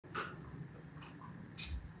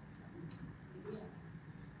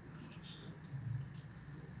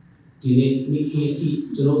Did Mikiti,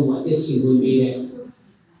 Joe, this she will be there.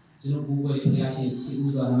 Joe, who will be actually see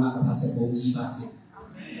who's on the mark of possible Jibasi.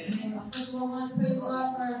 First of all, I want to praise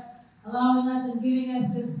God for allowing us and giving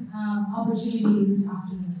us this opportunity this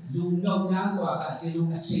afternoon. You know, that's why I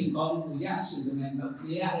didn't achieve on reaction and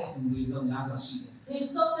create and we know that's what she did. There's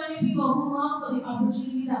so many people who long for the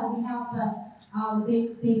opportunity that we have, but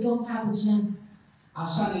they don't have the chance. I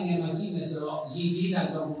shall name my genius or GB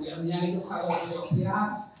that don't be a young Kaya.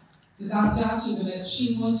 The Gacha,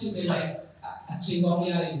 she wants to be like a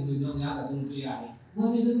Chingomia, we know that's a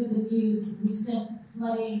When we look at the news, recent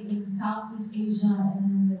floodings in Southeast Asia and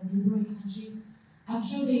in the neighboring countries, I'm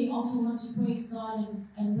sure they also want to praise God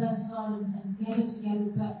and bless God and gather together,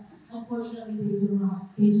 but unfortunately they do not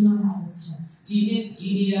have this chance.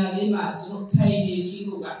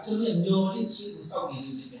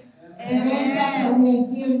 The very fact that we are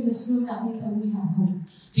here in this room, that means that we have hope.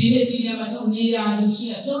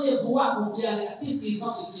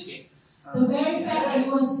 The very fact that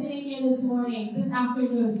you are sitting here this morning, this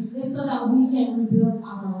afternoon, is so that we can rebuild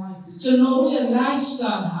our lives.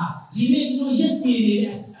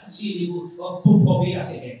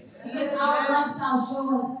 Because our lifestyle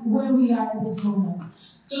shows us where we are at this moment.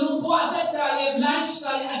 The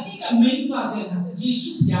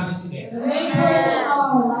main person of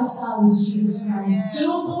our lifestyle is Jesus Christ.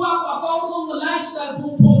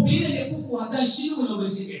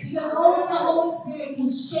 Because only the Holy Spirit can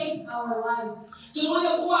shape our life.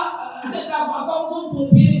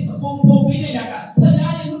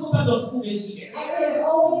 And it is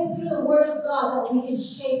only through the Word of God that we can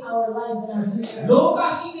shape our life and our future.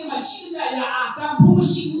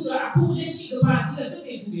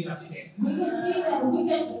 We can see that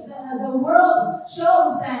the world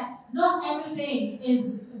shows that not everything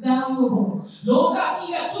is valuable.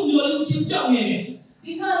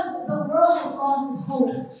 Because the world has lost its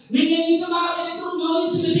hope.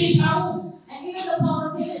 And even the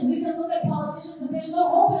politicians, we can look at politicians, but there's no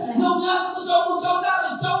hope in them.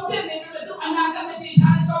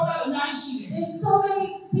 There's so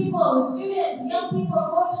many people, students, young people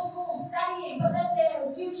going to school, studying, but then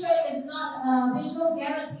their future is not, there's no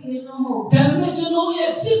guarantee, there's no hope.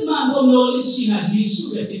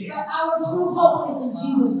 But our true hope is in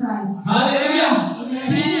Jesus Christ. Hallelujah.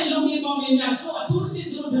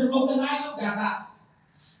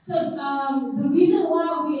 So the reason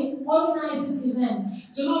why we organize this event is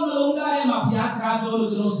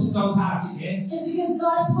because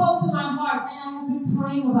God spoke to my heart and I have been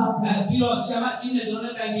praying about this.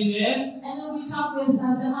 And then we talked with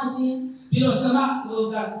Samajin.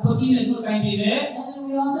 And then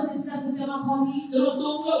we also discussed with Sema Koti. The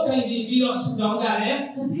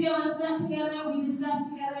three of us met together, we discussed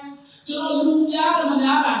together.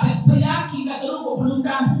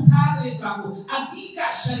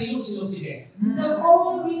 The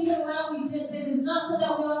only reason why we did this is not so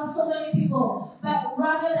that we will have so many people, but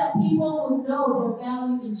rather that people will know their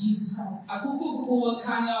value in Jesus Christ. I am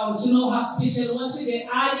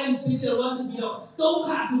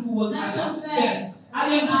special. I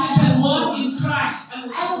am special one in Christ. I am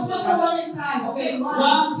a special one in Christ. Okay, 1,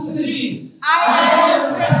 2, 3. I am a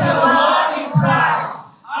special one in Christ.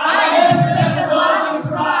 I am a special one in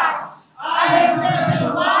Christ. I am a special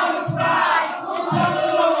one in Christ.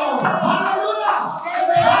 Hallelujah.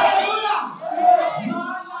 Hallelujah.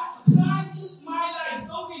 Christ is my life.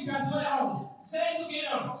 Don't think that way out. Say it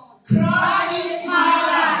together. Christ is my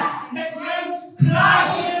life. Next again.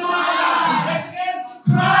 Christ is my life. Next again.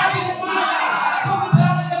 Christ is my life. Come on,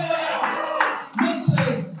 tell me somewhere. Next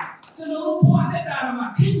way. To know what that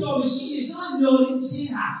keep on seeing. To know see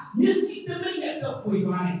her.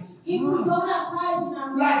 If we don't have Christ in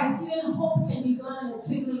our lives, even hope can be gone in a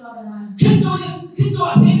twinkling of an eye.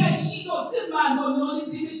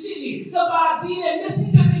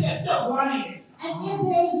 And if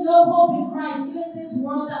there is no hope in Christ, even this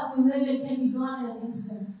world that we live in can be gone in an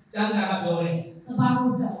instant. The Bible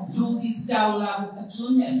says,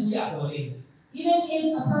 even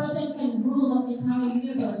if a person can rule the entire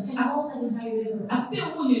universe, can hold the entire universe,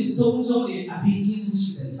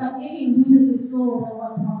 but if he loses his soul, then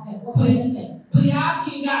what profit? What benefit?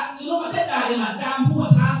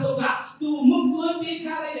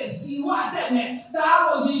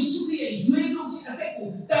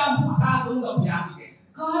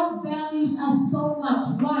 God values us so much.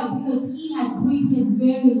 Why? Because He has breathed His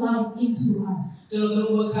very life into us.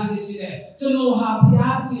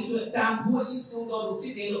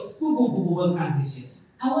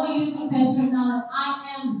 I want you to confess right now that I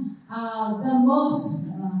am the most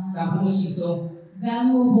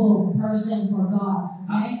valuable person for God.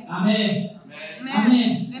 Okay? Amen. Amen.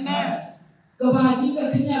 Amen.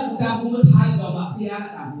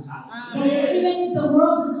 Even if the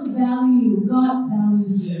world doesn't value you, God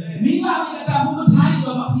values you.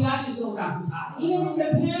 Even if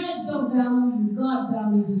your parents don't value you, God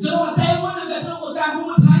values you.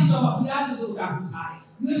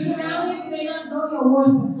 Your surroundings may not know your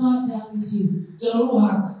worth, but God values you.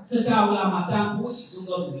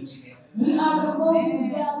 We are the most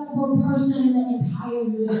valuable person in the entire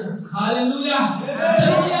universe. Hallelujah.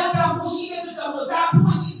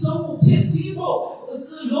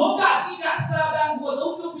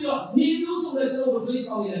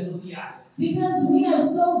 Because we are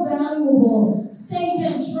so valuable,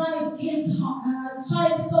 Satan tries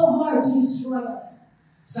so hard to destroy us.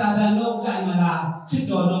 So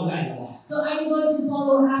are you going to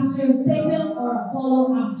follow after Satan or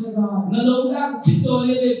follow after God?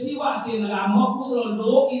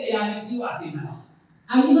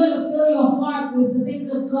 Are you going to fill your heart with the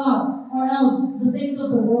things of God, or else the things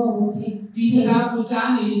of the world will take place?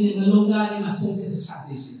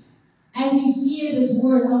 As you hear this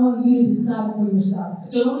word, I want you to decide for yourself.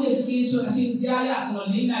 According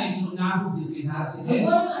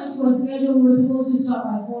to our schedule, we're supposed to start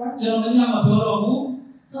by 4.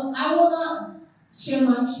 So I will not share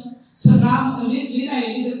much. So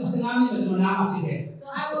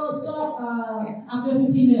I will stop after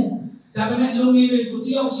 15 minutes. But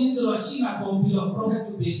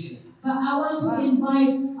I want to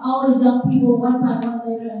invite all the young people one by one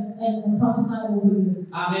later and prophesy over you.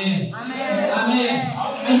 Amen. Amen. Amen.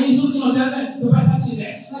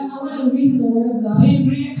 But I want to read from the Word of God.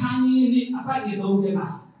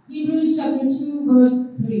 Hebrews chapter 2, verse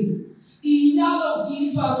 3.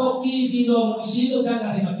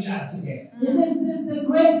 This is the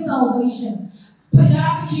great salvation.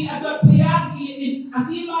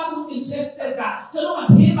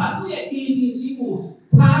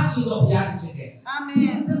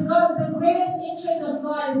 Amen. The greatest interest of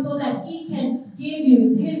God is so that He can give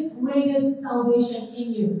you His greatest salvation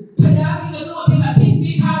in you.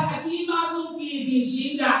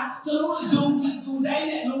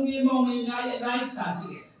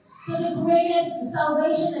 So the greatest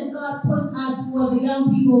salvation that God puts us for the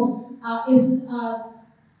young people is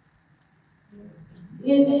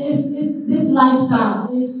this lifestyle,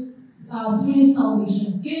 is through His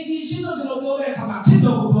salvation.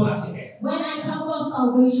 When I talk about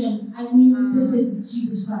salvation, I mean this is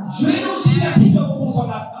Jesus Christ.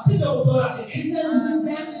 Because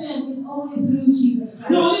redemption is only through Jesus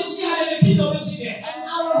Christ. And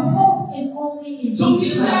our hope is only in Jesus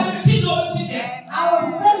Christ.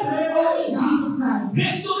 Our faith is only in Jesus Christ.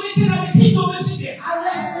 Our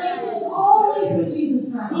restoration is only through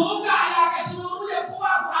Jesus Christ.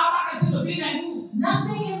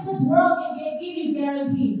 Nothing in this world can give you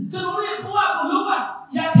guarantee. The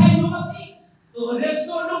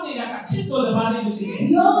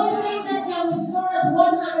only thing that can restore us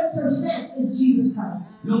 100% is Jesus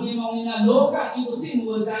Christ.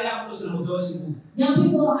 Young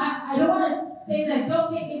people, I don't want to say that don't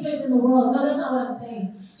take interest in the world. No, that's not what I'm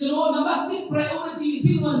saying.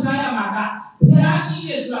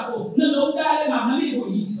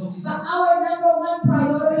 But our number one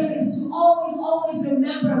priority is to always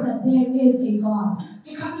remember that there is a God.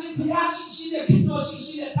 So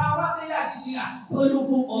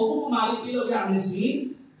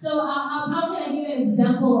how can I give an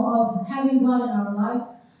example of having God in our life?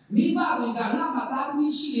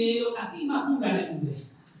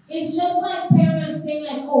 It's just like parents saying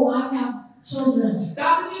like, oh, I have children.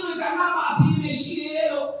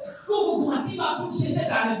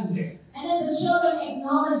 And then the children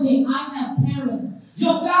acknowledging, I have parents.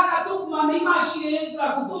 Or the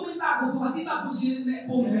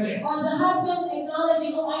husband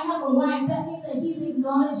acknowledging, oh, I have a wife. That means that he's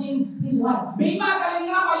acknowledging his wife.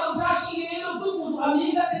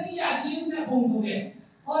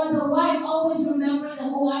 Or the wife always remembering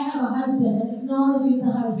that, oh, I have a husband, and acknowledging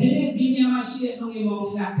the husband.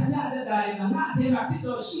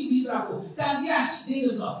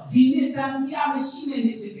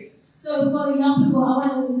 So for the young people, I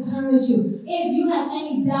want to encourage you. If you have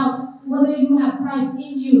any doubt whether you have Christ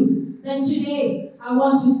in you, then today I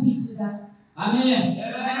want to speak to that. Amen.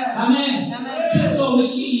 Amen. Amen.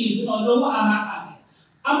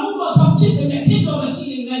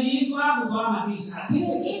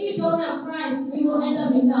 Because if you don't have Christ, you will end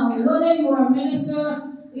up in hell. Whether you are a minister,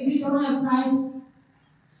 if you don't have Christ,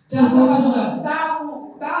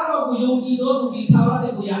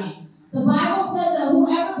 the Bible says that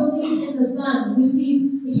whoever believes in the Son receives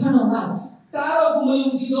eternal life. But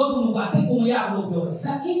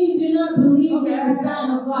if you do not believe in the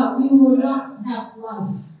Son of God, you will not have life.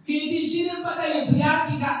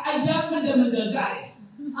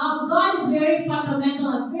 God is very fundamental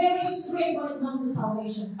and very strict when it comes to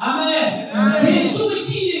salvation. Amen.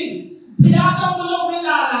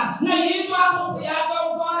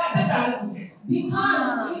 Because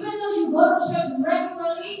even though you go to church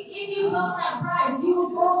regularly, if you don't have Christ, you will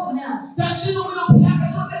go to hell.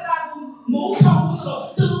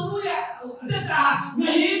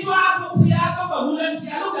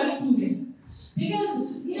 Because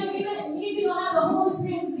even if you don't have the Holy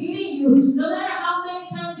Spirit leading you, no matter how many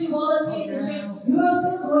times you volunteer in the church, you are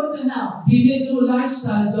still going to hell.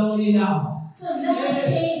 So let us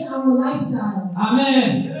change our lifestyle. Amen.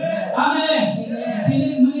 Amen.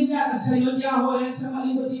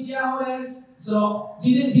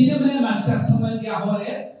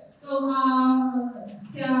 So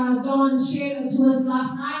John shared it to us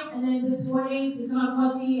last night, and then this morning, Sister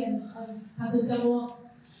Koti and Pastor Samuel.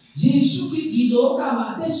 ယေရှုခရစ်ဒီလောကမှာ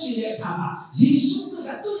အသက်ရှင်တဲ့အခါမှာယေရှုခရ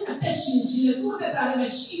စ်ကသူ့အသက်ရှင်ခြင်းနဲ့သူ့တက်တာတွေမှာ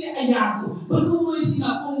ရှိတဲ့အရာကိုဘယ်လိုမှရှိမှ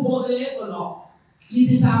ပုံပေါ်တယ်ဆိုတော့ဒီ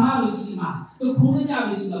သစ္စာမလို့ရှိမှတခုနဲ့ည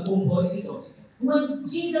လို့ရှိမှပုံပေါ်တယ်တော့ When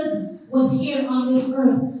Jesus was here on this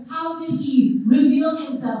earth, how did he reveal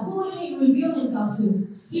himself? Who did he reveal himself to?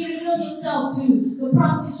 He revealed himself to the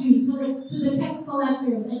prostitutes, to the tax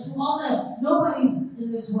collectors, and to all the nobodies in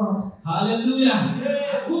this world. Hallelujah.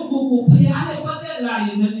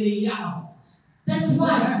 That's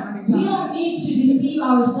why we don't need to deceive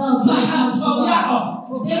ourselves. There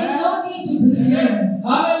is no need to pretend.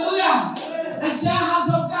 Hallelujah.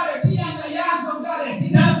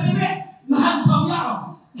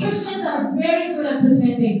 Christians are very good at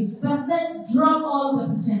pretending, but let's drop all of the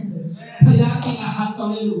pretenses.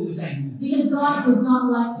 Because God does not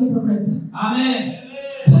like hypocrites. Amen.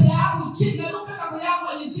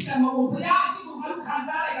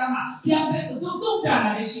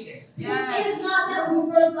 Because it is not that we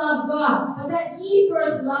first loved God, but that He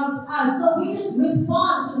first loved us. So we just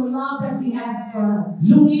respond to the love that He has for us.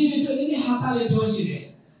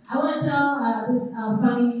 I want to tell this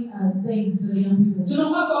funny thing for the young people.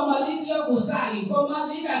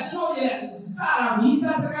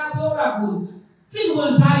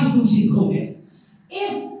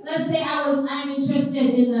 If, let's say, I'm interested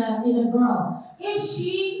in a girl. If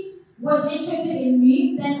she was interested in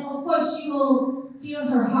me, then of course she will feel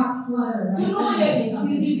her heart flutter.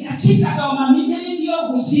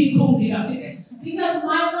 Because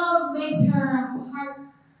my love makes her heart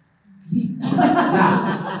beat.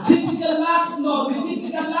 Physical love, no.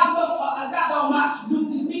 Physical love,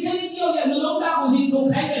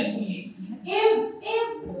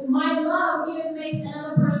 If my love even makes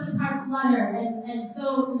another person's heart flutter, and so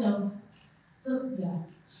yeah.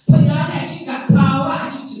 But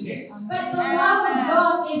the love of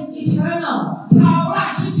God is eternal.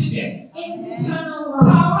 It's eternal love.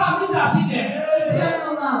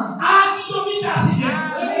 Eternal love.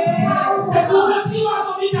 It is powerful love. It is full of power.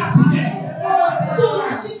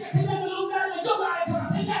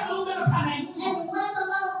 And when the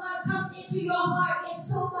love of God comes into your heart, it's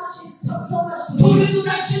so much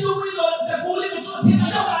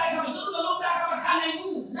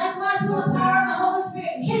likewise for the power of the Holy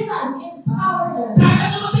Spirit. His us is powerful.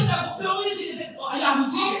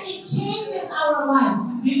 And it changes our life.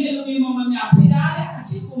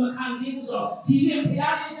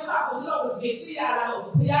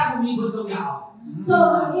 So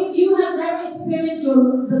if you have never experienced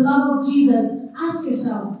the love of Jesus, ask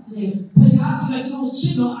yourself today.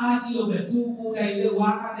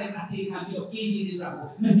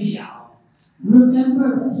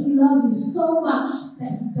 Remember that He loves you so much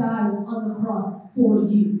that He died on the cross for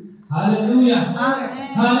you. Hallelujah.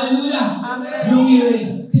 Amen. Hallelujah. Amen.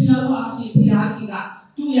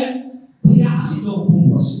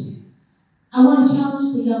 I want to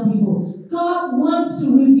challenge the young people. God wants to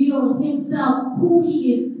reveal Himself, who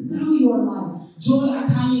He is, through your lives.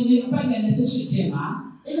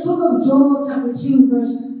 In the book of Joel, chapter 2,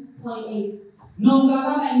 verse 28.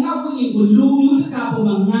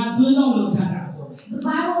 The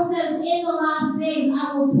Bible says, in the last days, I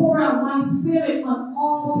will pour out my Spirit on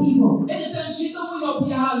all people.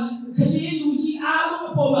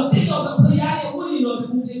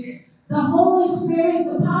 The Holy Spirit,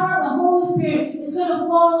 the power of the Holy Spirit is going to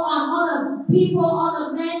fall on all the people, all the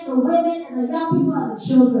men, the women, and the young people and the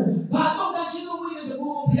children. Why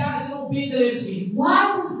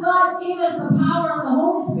does God give us the power of the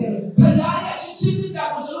Holy Spirit?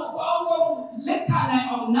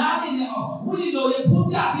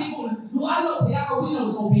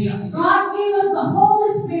 God gave us the Holy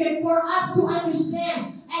Spirit for us to understand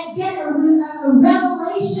and get a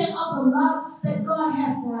revelation of the love that God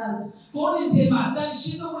has for us.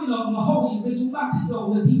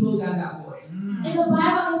 In the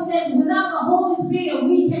Bible it says, without the Holy Spirit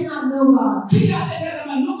we cannot know God.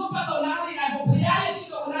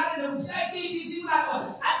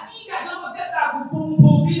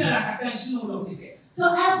 So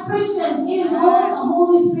as Christians, it is only the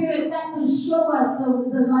Holy Spirit that can show us the way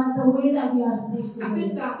that we are supposed to live.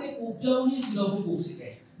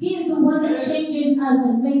 He is the one that changes us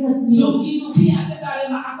and makes us new.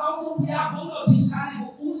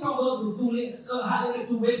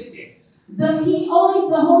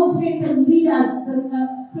 The Holy Spirit can lead us, the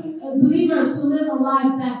believers, to live a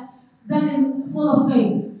life that is full of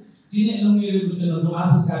faith.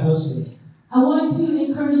 I want to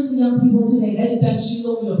encourage the young people today.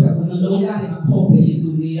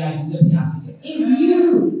 If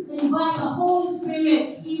you invite the Holy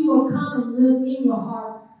Spirit, He will come and live in your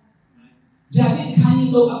heart.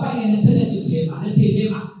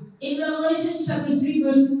 In Revelation chapter 3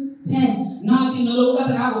 verse 10,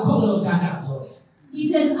 He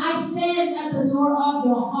says, I stand at the door of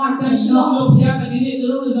your heart and knock.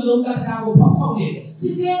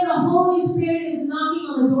 Today the Holy Spirit is knocking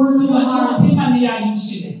on the doors of your heart.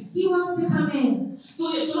 He wants to come in.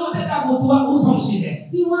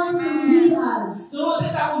 He wants to lead us.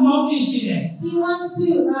 He wants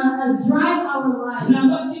to drive our lives.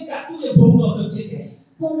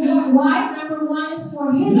 For why? Number one is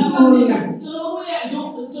for His glory.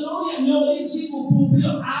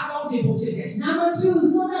 Number two,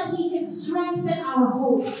 so that He can strengthen our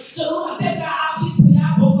hope.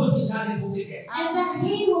 And that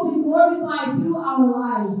He will be glorified through our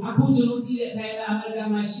lives.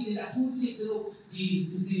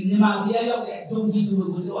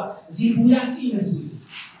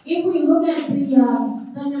 If we look at the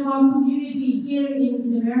Myanmar community here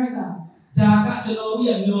in America, the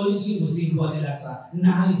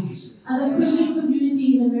Christian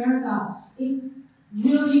community in America, it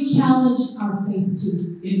really challenged our faith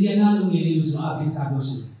too.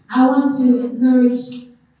 I want to encourage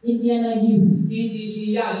Indiana youth.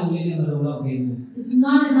 It's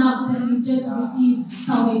not enough that you just receive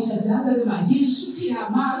salvation.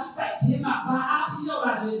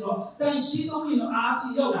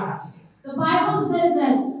 The Bible says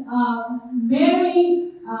that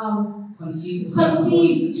Mary conceived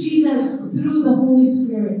Jesus through the Holy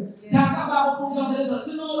Spirit.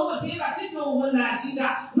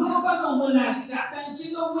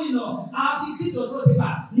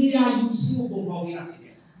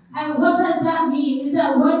 And what does that mean? Is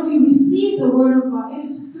that when we receive the Word of God, it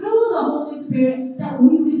is through the Holy Spirit that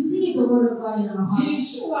we receive the Word of God in our hearts.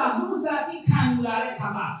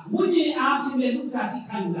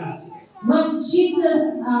 When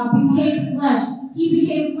Jesus became flesh, He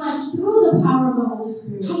became flesh through the power of the Holy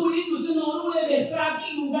Spirit.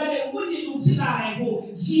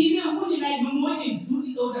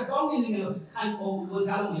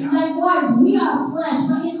 Likewise, we are flesh,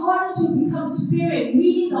 but in order to become spirit, we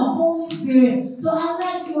need the Holy Spirit. So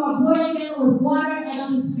unless you are born again with water and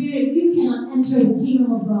of the Spirit, you cannot enter the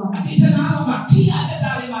kingdom of God.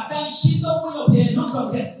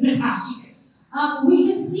 We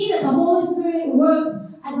can see that the Holy Spirit works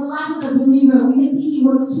at the life of the believer. We can see He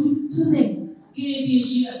works two things.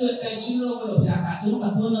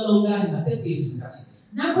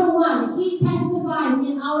 Number one, He testifies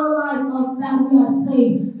in our life that we are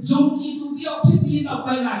saved.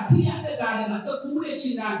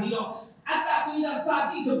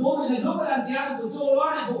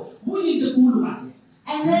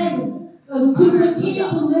 And then to continue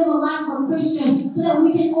to live a life of Christian, so that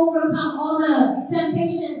we can overcome all the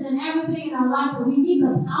temptations and everything in our life, but we need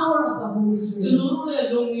the power of the Holy Spirit.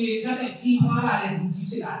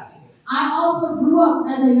 I also grew up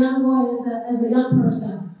as a young boy, as a young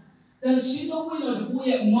person.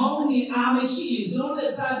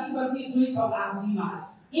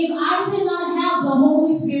 If I did not have the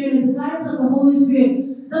Holy Spirit and the guidance of the Holy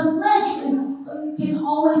Spirit, the flesh can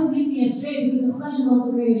always lead me astray, because the flesh is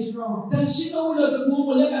also very strong.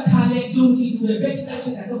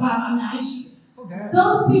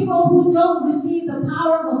 Those people who don't receive the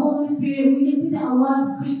power of the Holy Spirit, we can see that a lot of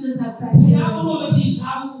Christians have backslidden.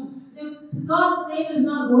 God's name is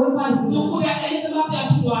not glorified through them.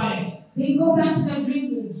 They go back to their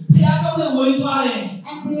drinking.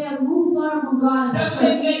 And they are moved far from God.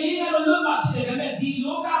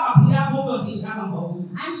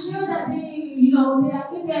 I'm sure that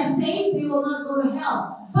if they are saved, they will not go to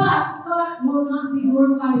hell. But God will not be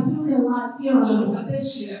glorified through their lives here on earth.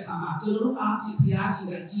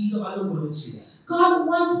 God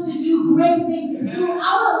wants to do great things through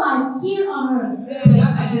our life here on earth.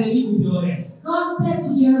 God said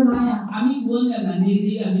to Jeremiah, I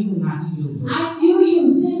knew you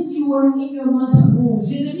since you were in your mother's womb. The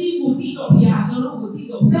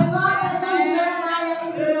God that knows Jeremiah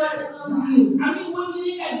is the God that knows you.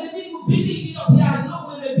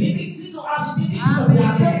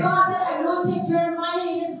 The God that anointed Jeremiah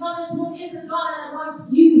in his mother's womb is the God that anoints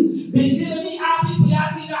you.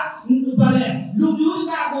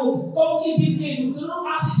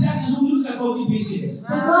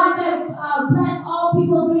 The God that blessed all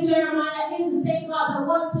people through Jeremiah is the same God that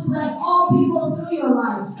wants to bless all people through your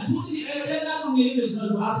life.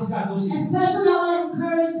 Especially I want to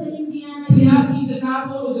encourage the Indiana people.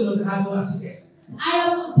 I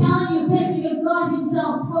am telling you this because God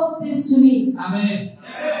himself spoke this to me. Amen.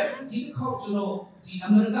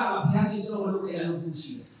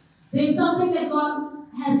 There's something that God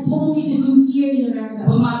has told me to do here in America.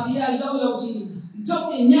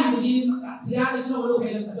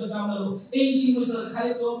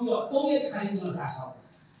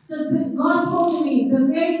 So God spoke to me the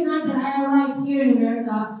very night that I arrived here in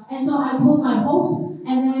America, and so I told my host,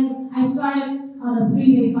 and then I started on a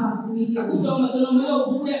 3-day fast immediately.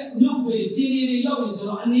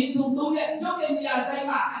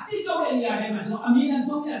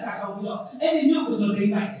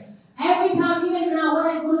 Every time, even now, when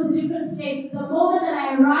I go to the different states, the moment that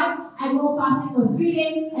I arrive, I go fasting for 3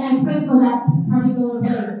 days and I pray for that particular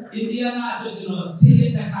place.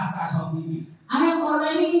 I have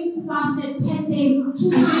already fasted 10 days, 2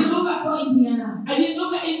 times for Indiana.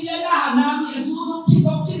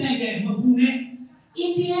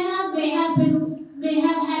 Indiana may have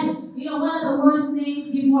had, one of the worst names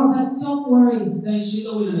before, but don't worry. Just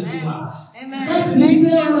be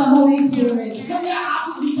filled with the Holy Spirit.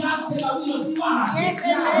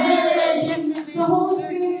 The Holy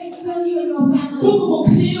Spirit can fill you and your family.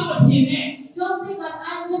 Don't think like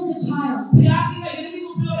I'm just a child.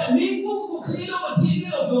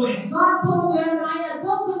 God told Jeremiah,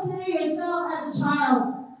 don't consider yourself as a child.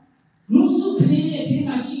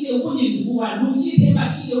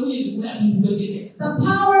 The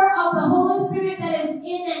power of the Holy Spirit that is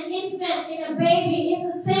in an infant, in a baby, is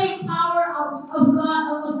the same power of God,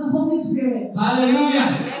 of the Holy Spirit. Hallelujah.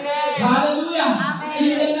 Hallelujah.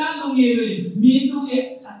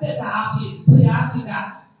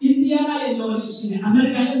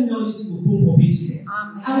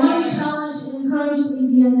 I want to challenge and encourage the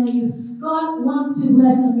Indiana youth. God wants to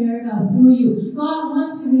bless America through you. God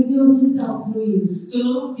wants to reveal himself through you.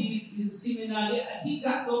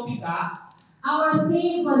 Our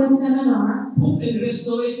theme for this seminar, Hope and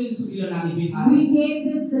Restoration, we gave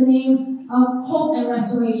this the name of Hope and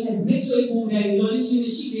Restoration.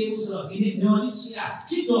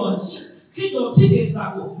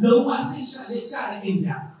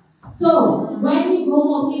 So, when you go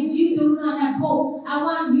home, if you do not have hope, I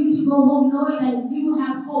want you to go home knowing that you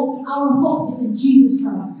have hope. Our hope is in Jesus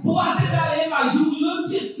Christ. I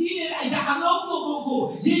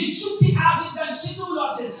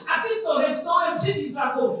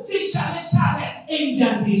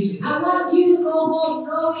want you to go home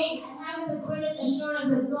knowing and having the greatest assurance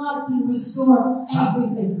that God can restore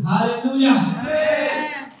everything. Hallelujah.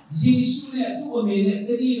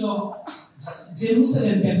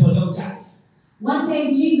 One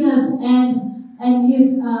day Jesus and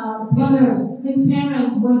his brothers, his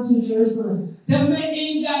parents went to Jerusalem. But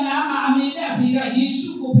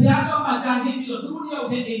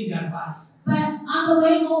on the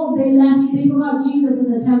way home, they forgot Jesus in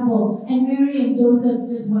the temple, and Mary and Joseph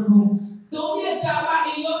just went home.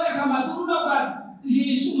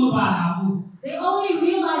 They only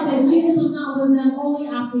realized that Jesus was not with them only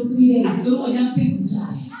after 3 days.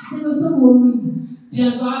 They were so worried. They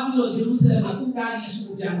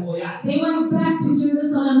went back to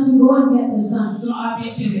Jerusalem to go and get their son. I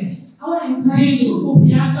want to encourage you.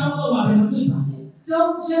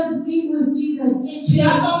 Don't just meet with Jesus in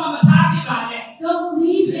church. Don't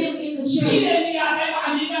leave him in the church.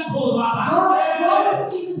 Go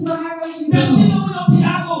with Jesus wherever you go.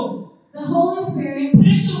 The Holy Spirit.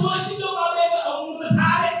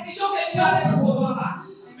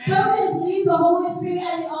 Don't just leave the Holy Spirit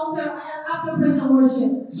at the altar after praise and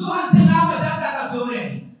worship.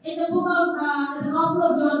 In the book of the Gospel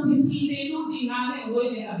of John 15,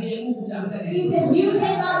 he says, you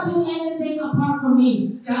cannot do anything apart from me.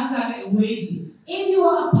 If you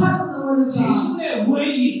are apart from the Word of God,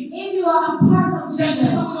 if you are apart from Jesus,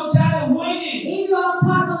 if you are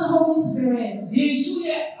apart from the Holy Spirit,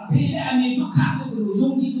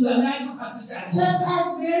 just as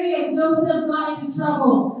Mary and Joseph got into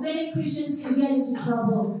trouble, many Christians can get into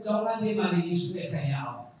trouble.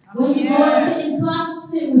 When you go and sit in class,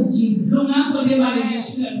 sit with Jesus. When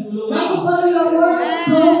When you go to your work,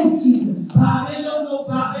 go with Jesus.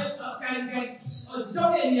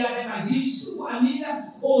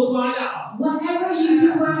 Whatever you do,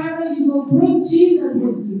 wherever you go, bring Jesus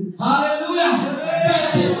with you. Hallelujah.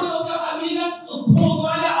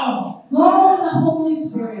 Go with the Holy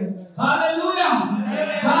Spirit. Hallelujah.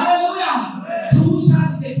 Hallelujah.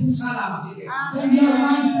 And your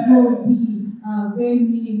life will be very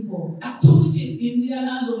meaningful.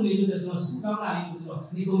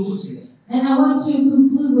 And I want to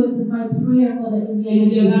conclude with my prayer for the Indian.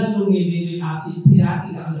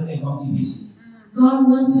 God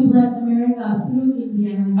wants to bless America through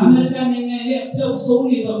Indiana. And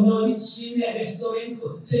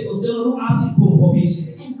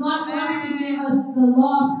God wants to give us the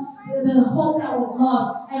lost, the hope that was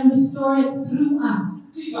lost, and restore it through us.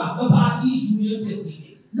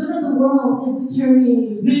 Look at the world, it's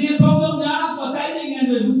deteriorating.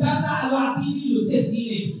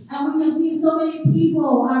 And we can see so many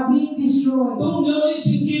people are being destroyed.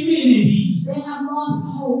 They have lost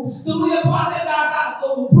hope. Their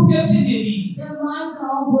lives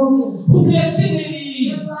are all broken.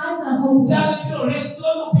 Their lives are hopeless. But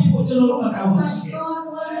God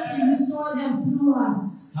wants to restore them through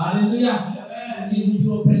us. Hallelujah.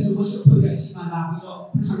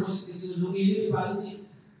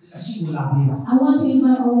 I want to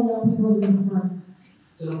invite all the young people in the front.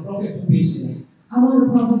 I want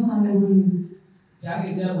to prophesy over you.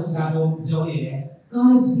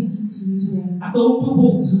 God is speaking to you today.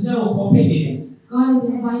 God is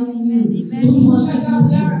inviting you.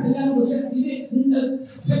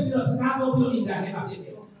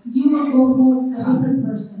 You will go home a different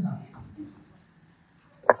person.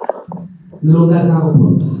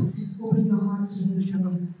 Just open your heart to Him today.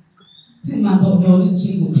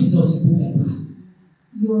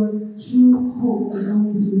 Your true hope is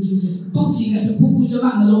only through Jesus Christ.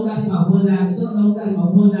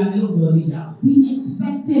 We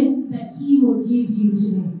expected that He will give you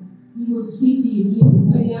today. He will speak to you.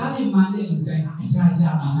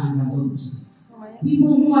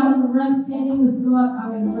 People who are in right standing with God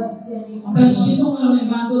are in right standing with God.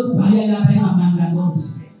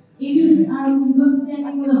 If you are in good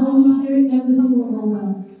standing with the Holy Spirit, everything will go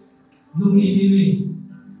well.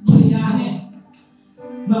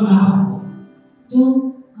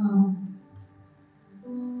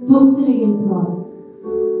 Don't sin against God.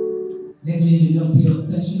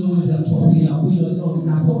 Let's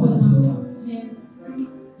open our hands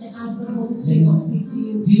and ask the Holy Spirit to speak to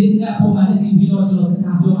you.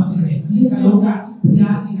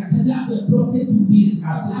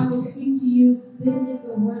 I will speak to you. This is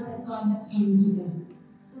the word that God has for you today.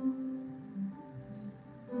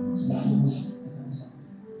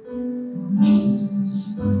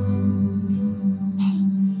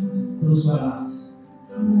 Close your eyes.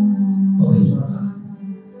 Open your heart.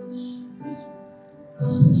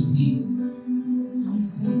 Expect to heal.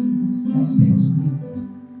 Expect to heal.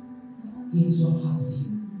 Give your heart to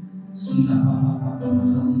Him.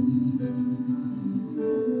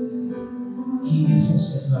 Give Him your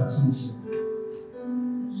special attention.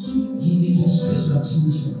 Give Him your special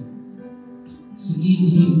attention. Give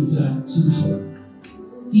Him your attention.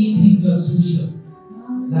 Give Him your attention.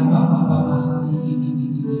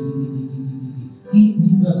 Give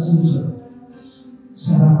Him your attention.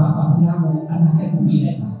 Sarapapa piamo anaknya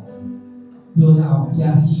kubilai. Doa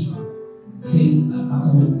piaki. Say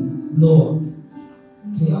Lord.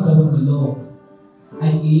 Say Lord. I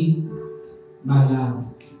give my life.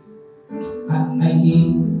 I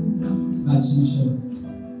give my attention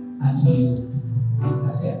unto you.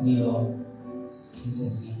 Accept me, Lord.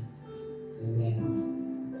 Jesus' name. Amen.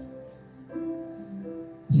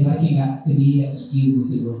 Piaki nga tadi skill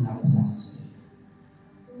musik bersama saya.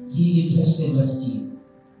 He interested your skill.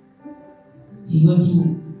 He want to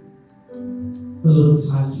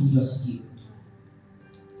glorify through your skill.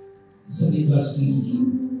 Submit your skill to Him.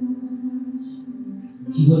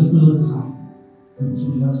 He want to glorify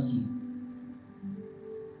through your skill.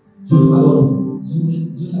 You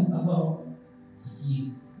have a lot of skill.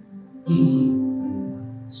 Give Him.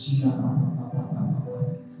 Skill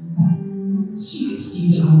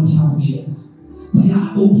ang kaya kaya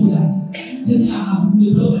open kaya have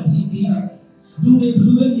we blow at TV do we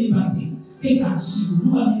blue me basi kesa shi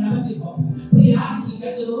do we na bate ko kaya ki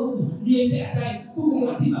ga jero ko ni e atai ku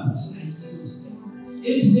ko ti ba person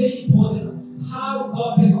it is very important how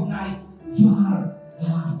God recognize your life.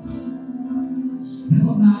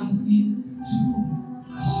 Recognize it too.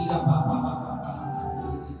 Shira papa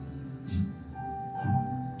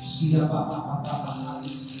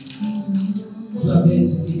you are very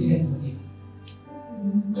significant for Him.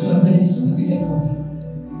 You are very significant there for him.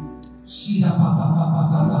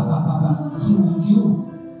 Through you,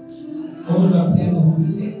 all your family will be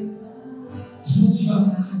saved. Through your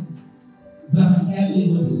life, your family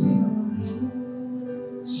will be saved.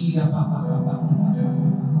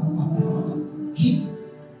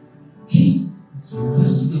 Keep your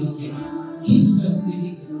certificate. Keep your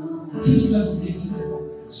certificate. Keep your certificate.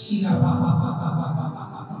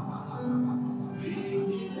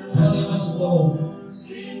 Holy must go.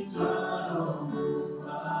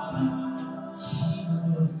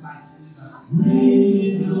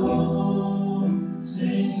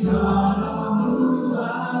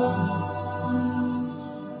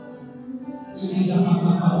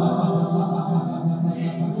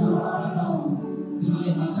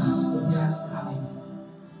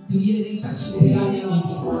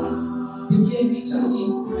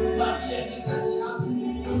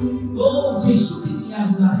 Oh, Jesus, ini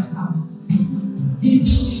adalah kami.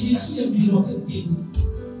 Yesus yang diroket itu.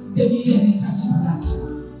 Demi yang dikasih lagi.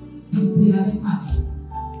 Tiada kami.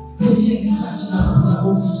 Demi yang dikasih lagi.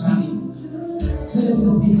 Yang dikasih. Saya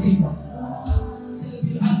lebih pintar. Saya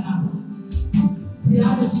lebih anak.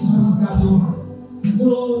 Tiada Jesus yang sekali.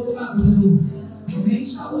 Kalau cepat bertemu.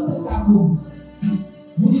 Insya Allah tergabung.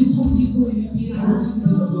 Mungkin suci ini bila suci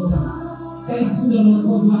berdoa. Dan sudah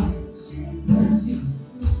luar biasa.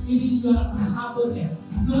 Ini sudah hampirnya.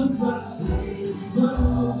 Not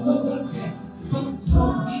yourself, but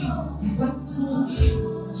from him, but through him,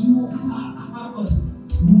 you have a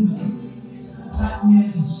woman. That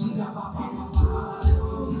man, she got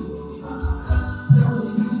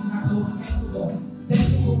thank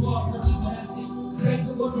you, God, for the blessing. Thank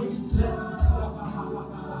you, God, for this blessing.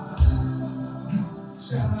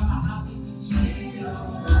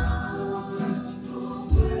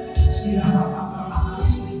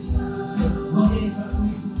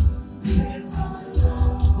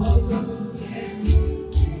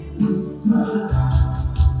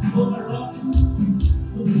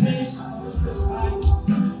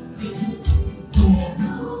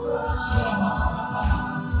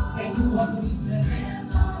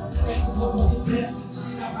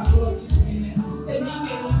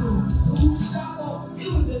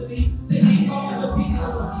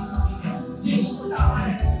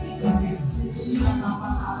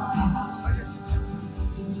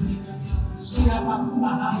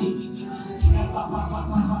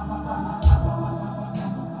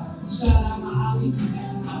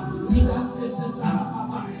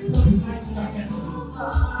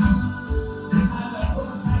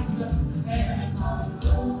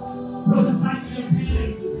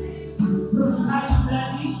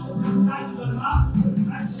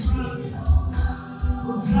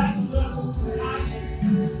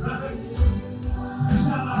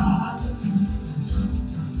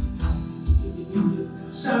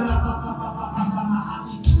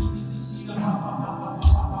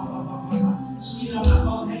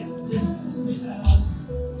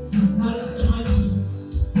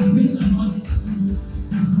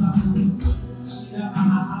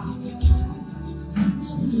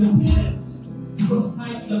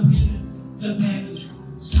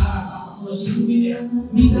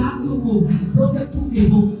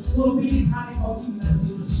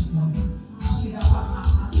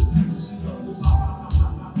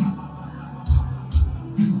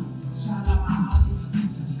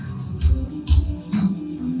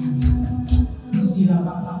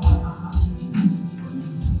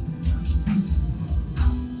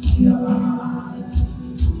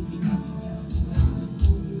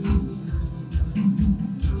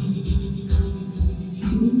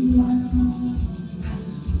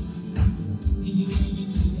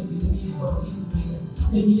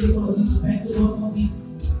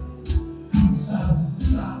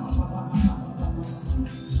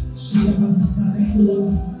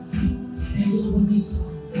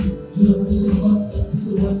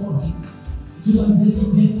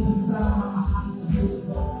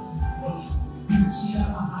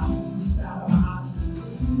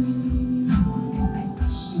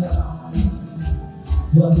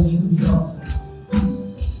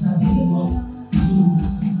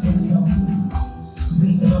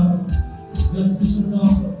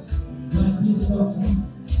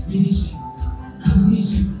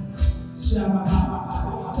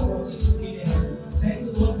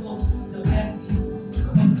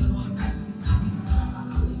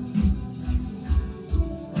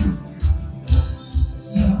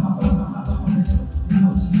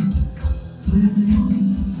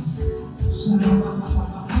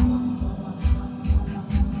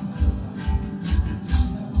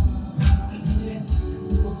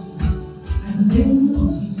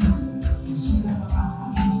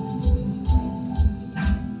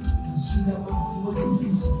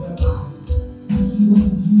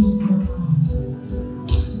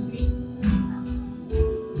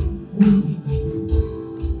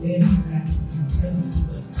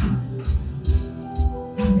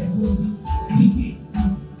 speaking.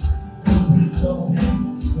 Bring your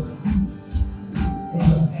blessing before you. And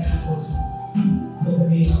your family also. For the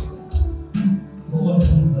nation. For all the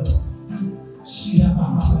people. Shira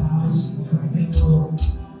Baba Baba Shira. Thank you, Lord.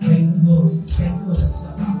 Thank you, Lord. Thank you, Lord.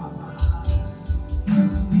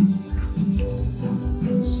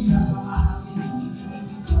 Shira Baba Baba.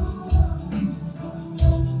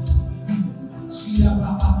 Shira Baba.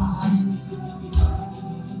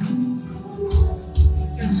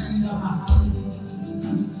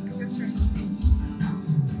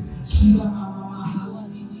 Shira Baba Baba.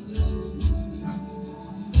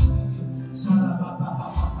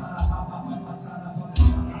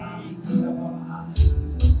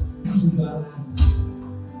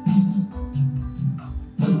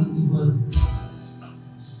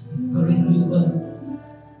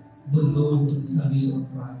 Service of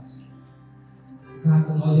Christ. God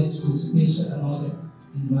anointed you, special anointed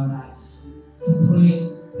in your life to praise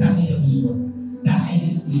the head of evil, the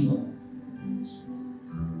highest evil.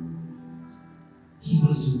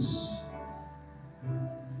 Hebrew Jews,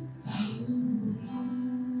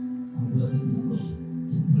 worthy people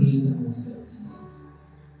to praise the most God.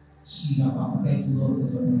 Shira Baba, thank you, Lord, for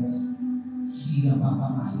your blessing. Shira Baba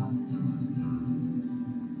Mahali.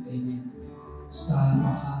 Amen. Sara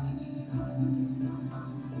Mahali.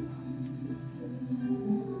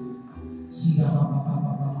 Shira Baba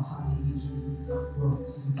Baba Mahali.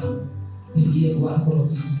 The year one for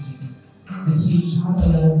Jesus. The chief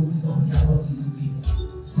Shabaya of Jesus.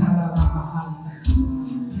 Sara Baba Mahali.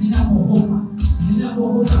 Nina Mohoma. Nina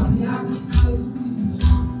Mohoma. Yaki Kales.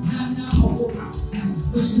 Nina Mohoma.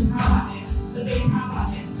 Pushing power there. The big power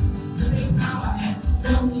there. The big power there.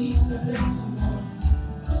 Don't keep the blessing.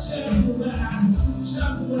 Share the word out.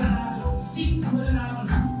 Share the word out. Keep the word out.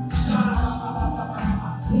 Shara Baba Baba.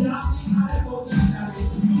 We are the kind of go to the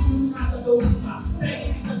you not the go to the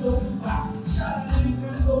they the go to the Shara the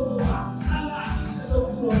go to the Allah the go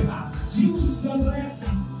to the choose your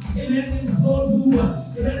blessing. Amen. In the Lord who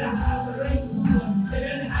amen. Have the race who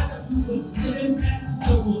amen. Have the people amen.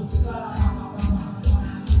 The word Shara Baba Baba.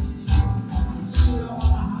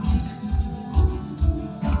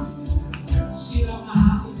 Shira Maha.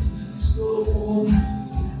 So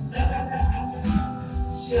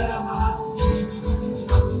Shira Maha.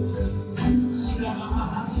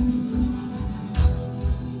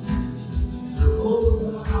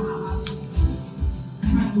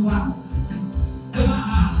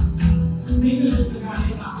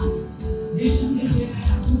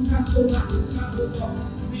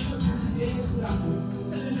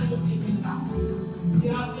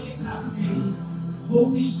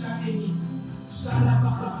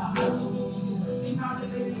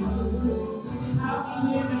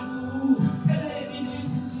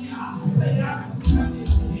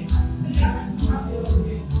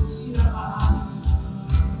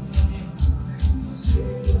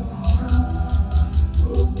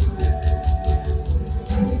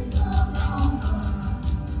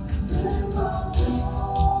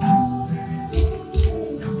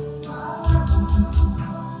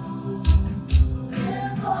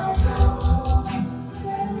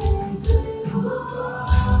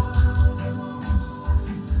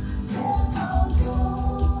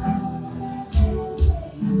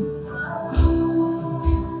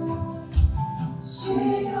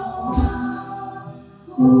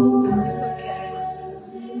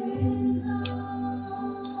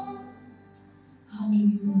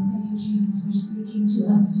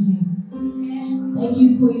 Thank you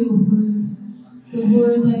for your word, the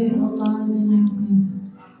word that is alive and active.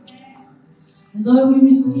 And Lord, we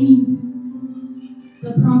receive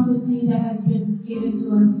the prophecy that has been given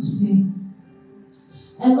to us today.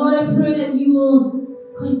 And Lord, I pray that you will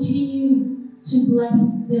continue to bless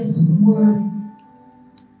this word.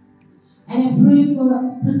 And I pray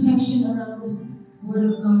for protection around this word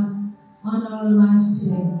of God on our lives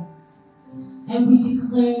today. And we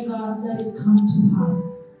declare, God, let it come to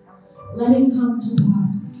pass. Let it come to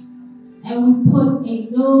pass. And we put a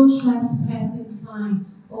no trespassing sign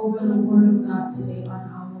over the word of God today on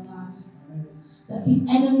our lives. That the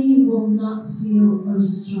enemy will not steal or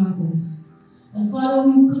destroy this. And Father,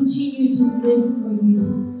 we will continue to live for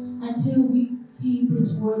you until we see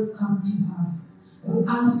this word come to pass. We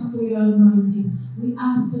ask for your anointing. We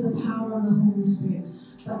ask for the power of the Holy Spirit.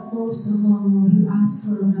 But most of all, Lord, we ask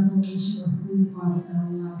for a revelation of who you are in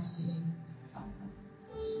our lives today.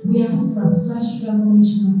 We ask for a fresh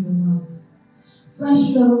revelation of your love.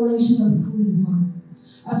 Fresh revelation of who you are.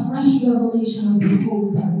 A fresh revelation of the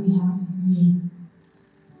hope that we have in you.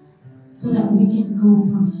 So that we can go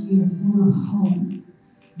from here full of hope,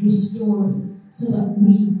 restored, so that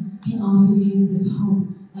we can also give this hope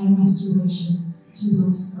and restoration to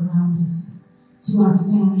those around us, to our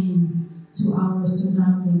families, to our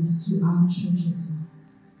surroundings, to our church as well.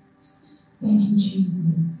 Thank you,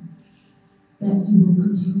 Jesus, that you will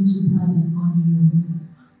continue to bless and honor your word.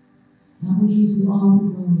 And we give you all the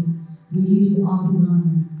glory. We give you all the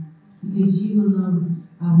honor, because you alone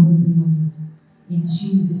are worthy of it. In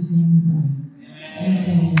Jesus' name we pray.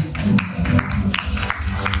 Amen.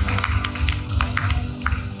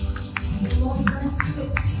 The Lord bless you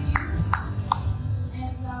and keep you.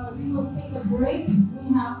 And we will take a break. We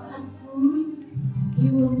have some food. We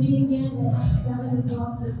will meet again at 7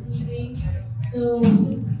 o'clock this evening. So we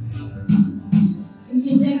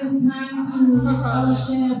can take this time to just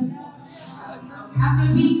fellowship.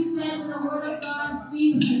 After being fed with the Word of God,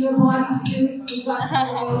 feed your bodies too. We've got food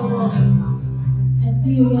available. And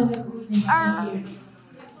see you again this evening. Thank you.